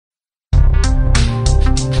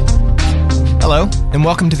Hello, and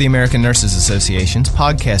welcome to the American Nurses Association's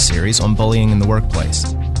podcast series on bullying in the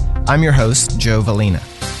workplace. I'm your host, Joe Valina.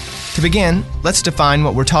 To begin, let's define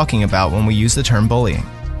what we're talking about when we use the term bullying.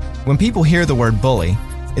 When people hear the word bully,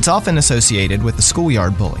 it's often associated with the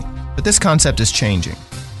schoolyard bully, but this concept is changing.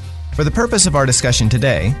 For the purpose of our discussion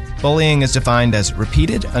today, bullying is defined as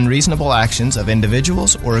repeated, unreasonable actions of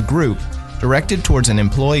individuals or a group directed towards an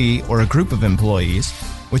employee or a group of employees,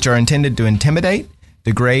 which are intended to intimidate,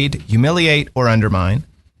 degrade, humiliate, or undermine,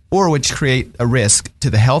 or which create a risk to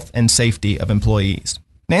the health and safety of employees.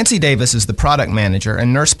 Nancy Davis is the product manager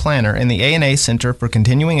and nurse planner in the ANA Center for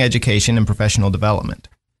Continuing Education and Professional Development.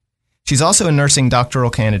 She's also a nursing doctoral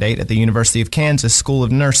candidate at the University of Kansas School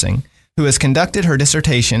of Nursing, who has conducted her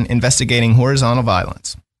dissertation investigating horizontal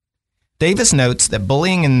violence. Davis notes that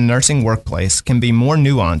bullying in the nursing workplace can be more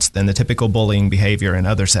nuanced than the typical bullying behavior in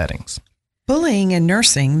other settings. Bullying in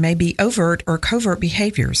nursing may be overt or covert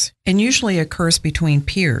behaviors and usually occurs between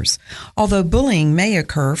peers, although bullying may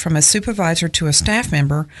occur from a supervisor to a staff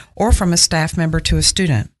member or from a staff member to a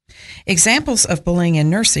student. Examples of bullying in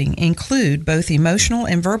nursing include both emotional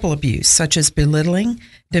and verbal abuse, such as belittling,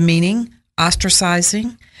 demeaning,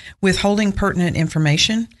 ostracizing, withholding pertinent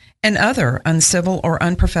information, and other uncivil or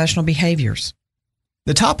unprofessional behaviors.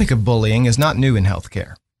 The topic of bullying is not new in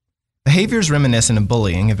healthcare. Behaviors reminiscent of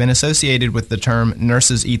bullying have been associated with the term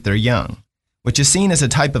nurses eat their young, which is seen as a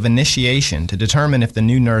type of initiation to determine if the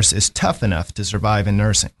new nurse is tough enough to survive in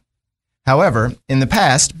nursing. However, in the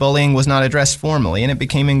past, bullying was not addressed formally and it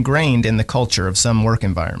became ingrained in the culture of some work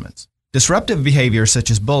environments. Disruptive behaviors such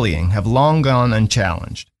as bullying have long gone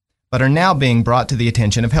unchallenged, but are now being brought to the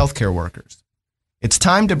attention of healthcare workers. It's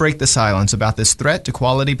time to break the silence about this threat to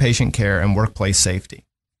quality patient care and workplace safety.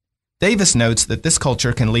 Davis notes that this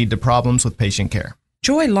culture can lead to problems with patient care.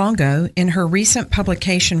 Joy Longo, in her recent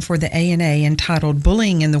publication for the ANA entitled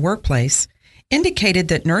Bullying in the Workplace, indicated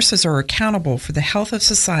that nurses are accountable for the health of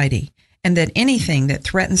society and that anything that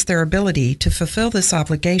threatens their ability to fulfill this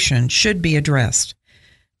obligation should be addressed.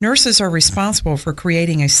 Nurses are responsible for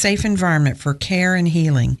creating a safe environment for care and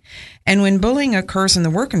healing, and when bullying occurs in the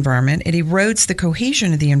work environment, it erodes the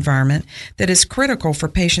cohesion of the environment that is critical for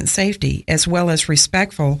patient safety, as well as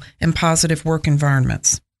respectful and positive work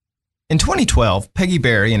environments. In 2012, Peggy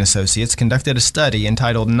Berry and Associates conducted a study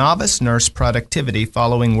entitled Novice Nurse Productivity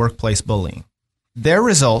Following Workplace Bullying. Their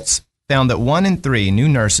results found that 1 in 3 new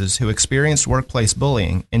nurses who experienced workplace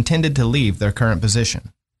bullying intended to leave their current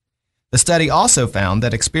position. The study also found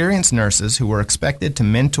that experienced nurses who were expected to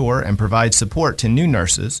mentor and provide support to new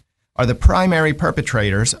nurses are the primary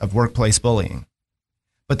perpetrators of workplace bullying.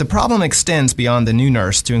 But the problem extends beyond the new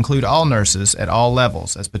nurse to include all nurses at all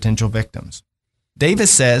levels as potential victims.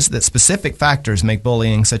 Davis says that specific factors make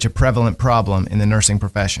bullying such a prevalent problem in the nursing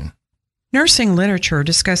profession. Nursing literature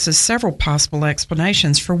discusses several possible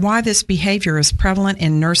explanations for why this behavior is prevalent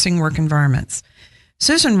in nursing work environments.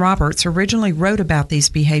 Susan Roberts originally wrote about these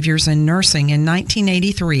behaviors in nursing in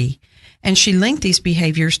 1983, and she linked these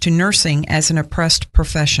behaviors to nursing as an oppressed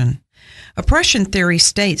profession. Oppression theory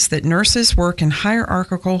states that nurses work in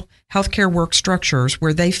hierarchical healthcare work structures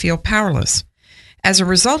where they feel powerless. As a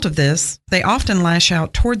result of this, they often lash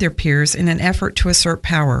out toward their peers in an effort to assert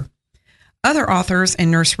power. Other authors and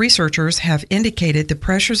nurse researchers have indicated the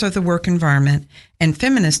pressures of the work environment and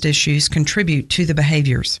feminist issues contribute to the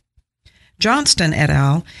behaviors. Johnston et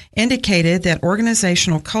al. Indicated that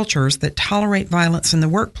organizational cultures that tolerate violence in the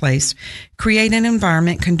workplace create an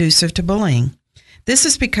environment conducive to bullying. This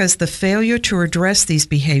is because the failure to address these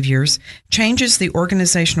behaviors changes the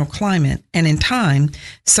organizational climate and, in time,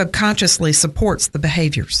 subconsciously supports the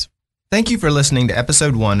behaviors. Thank you for listening to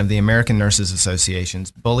Episode 1 of the American Nurses Association's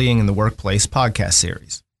Bullying in the Workplace podcast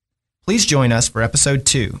series. Please join us for Episode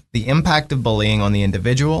 2, The Impact of Bullying on the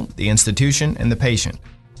Individual, the Institution, and the Patient.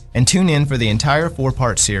 And tune in for the entire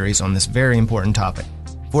 4-part series on this very important topic.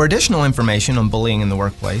 For additional information on bullying in the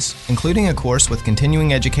workplace, including a course with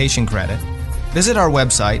continuing education credit, visit our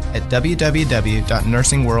website at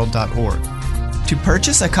www.nursingworld.org. To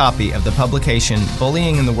purchase a copy of the publication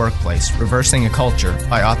Bullying in the Workplace, Reversing a Culture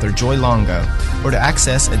by author Joy Longo, or to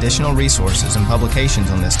access additional resources and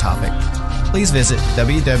publications on this topic, please visit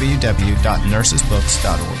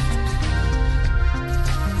www.nursesbooks.org.